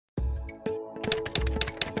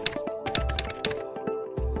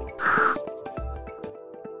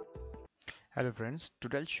Hello friends,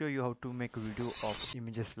 today I'll show you how to make a video of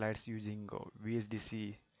image slides using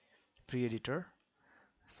VSDC free editor.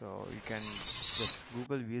 So you can just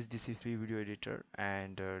Google VSDC free video editor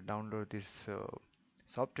and download this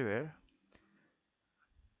software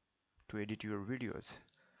to edit your videos.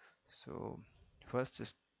 So first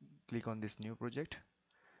just click on this new project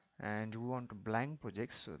and we want a blank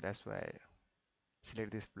project, so that's why I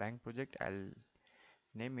select this blank project. I'll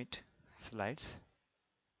name it slides.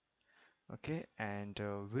 Okay, and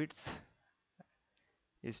width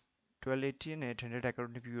is 1280 and 800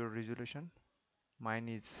 according to your resolution. Mine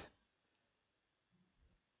is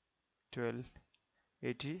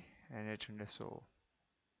 1280 and 800, so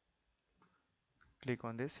click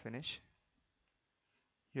on this finish.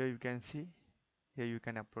 Here you can see, here you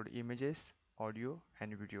can upload images, audio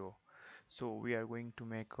and video. So we are going to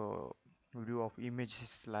make a video of image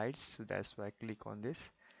slides, so that's why I click on this.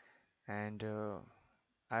 And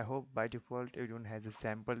I hope by default everyone has the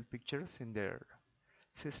sample pictures in their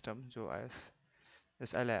system, so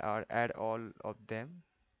I'll add all of them,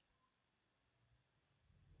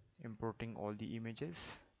 importing all the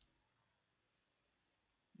images.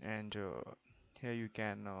 And here you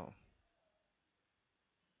can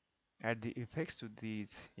add the effects to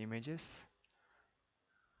these images.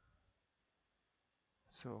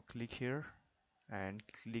 So click here and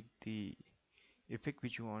click the effect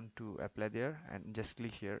which you want to apply there and just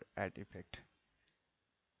click here, add effect.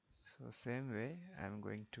 So same way I'm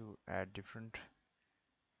going to add different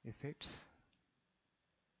effects.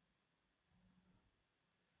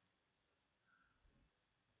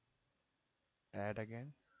 Add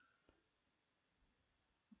again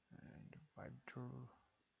and wipe to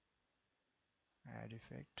add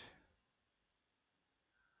effect.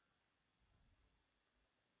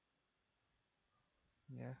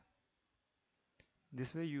 Yeah,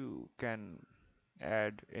 this way you can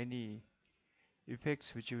add any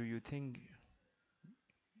effects which you think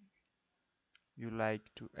you like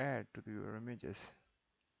to add to your images.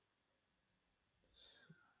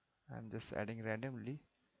 I'm just adding randomly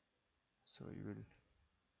so you will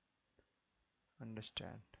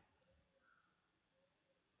understand.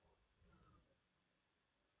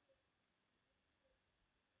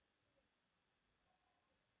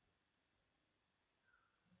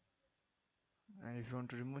 And if you want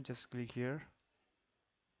to remove, just click here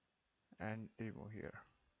and remove here,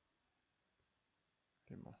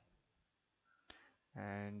 remove.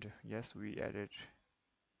 And yes, we added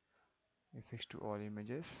effects to all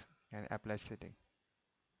images and apply setting.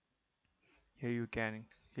 Here you can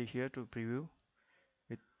click here to preview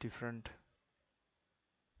with different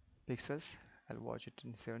pixels. I'll watch it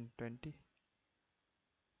in 720.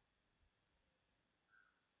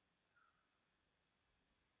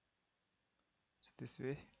 So this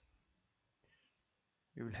way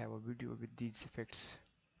you will have a video with these effects.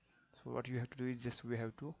 So what you have to do is just we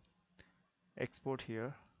have to export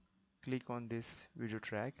here, click on this video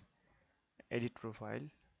track, edit profile,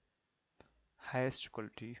 highest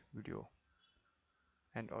quality video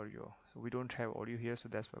and audio. So we don't have audio here, so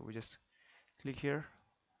that's why we just click here,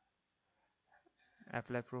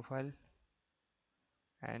 apply profile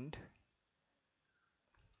and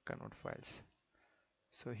convert files.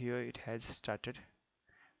 So here it has started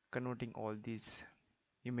converting all these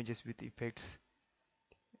images with effects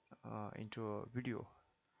into a video.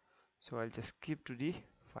 So I'll just skip to the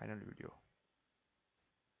final video.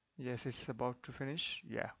 Yes, it's about to finish.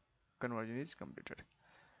 Yeah, conversion is completed.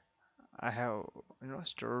 I have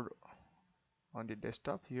stored on the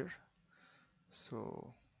desktop here.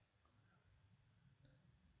 So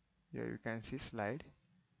here you can see slide.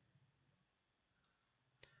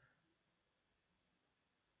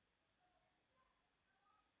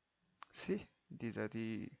 See, these are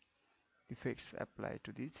the effects applied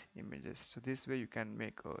to these images. So this way you can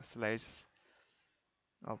make slides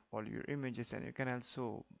of all your images, and you can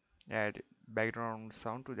also add background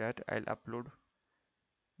sound to that. I'll upload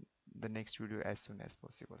the next video as soon as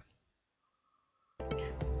possible.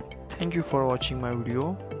 Thank you for watching my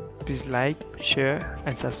video. Please like, share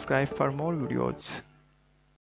and subscribe for more videos.